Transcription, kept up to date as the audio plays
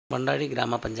വണ്ടാഴി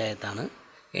ഗ്രാമപഞ്ചായത്താണ്.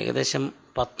 ഏകദേശം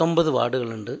 19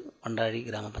 വാർഡുകളുണ്ട് വണ്ടാഴി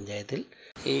ഗ്രാമപഞ്ചായത്തിൽ.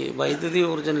 ഈ വൈദ്യുതി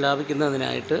ഊർജ്ജം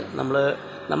ലാഭിക്കുന്നതിനായിട്ട്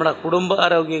നമ്മുടെ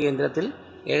കുടുംബാരോഗ്യ കേന്ദ്രത്തിൽ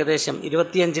ഏകദേശം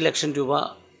 25 ലക്ഷം രൂപ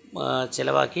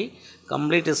ചിലവാക്കി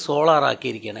കംപ്ലീറ്റ്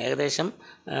സോളാറാക്കിയിരിക്കുകയാണ്. ഏകദേശം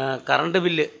കറണ്ട്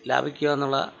ബില്ല് ലാഭിക്കുക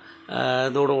എന്നുള്ള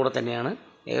ഇതോടുകൂടെ തന്നെയാണ്.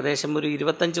 ഏകദേശം ഒരു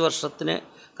 25 വർഷത്തിന്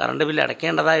കറണ്ട് ബില്ല്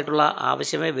അടയ്ക്കേണ്ടതായിട്ടുള്ള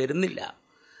ആവശ്യമേ വരുന്നില്ല.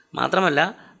 മാത്രമല്ല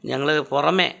ഞങ്ങൾ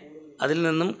പുറമെ അതിൽ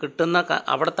നിന്നും കിട്ടുന്ന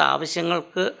അവിടുത്തെ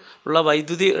ആവശ്യങ്ങൾക്ക് ഉള്ള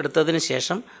വൈദ്യുതി എടുത്തതിന്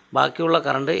ശേഷം ബാക്കിയുള്ള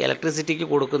കറണ്ട് ഇലക്ട്രിസിറ്റിക്ക്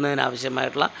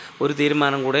കൊടുക്കുന്നതിനാവശ്യമായിട്ടുള്ള ഒരു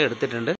തീരുമാനം കൂടെ എടുത്തിട്ടുണ്ട്.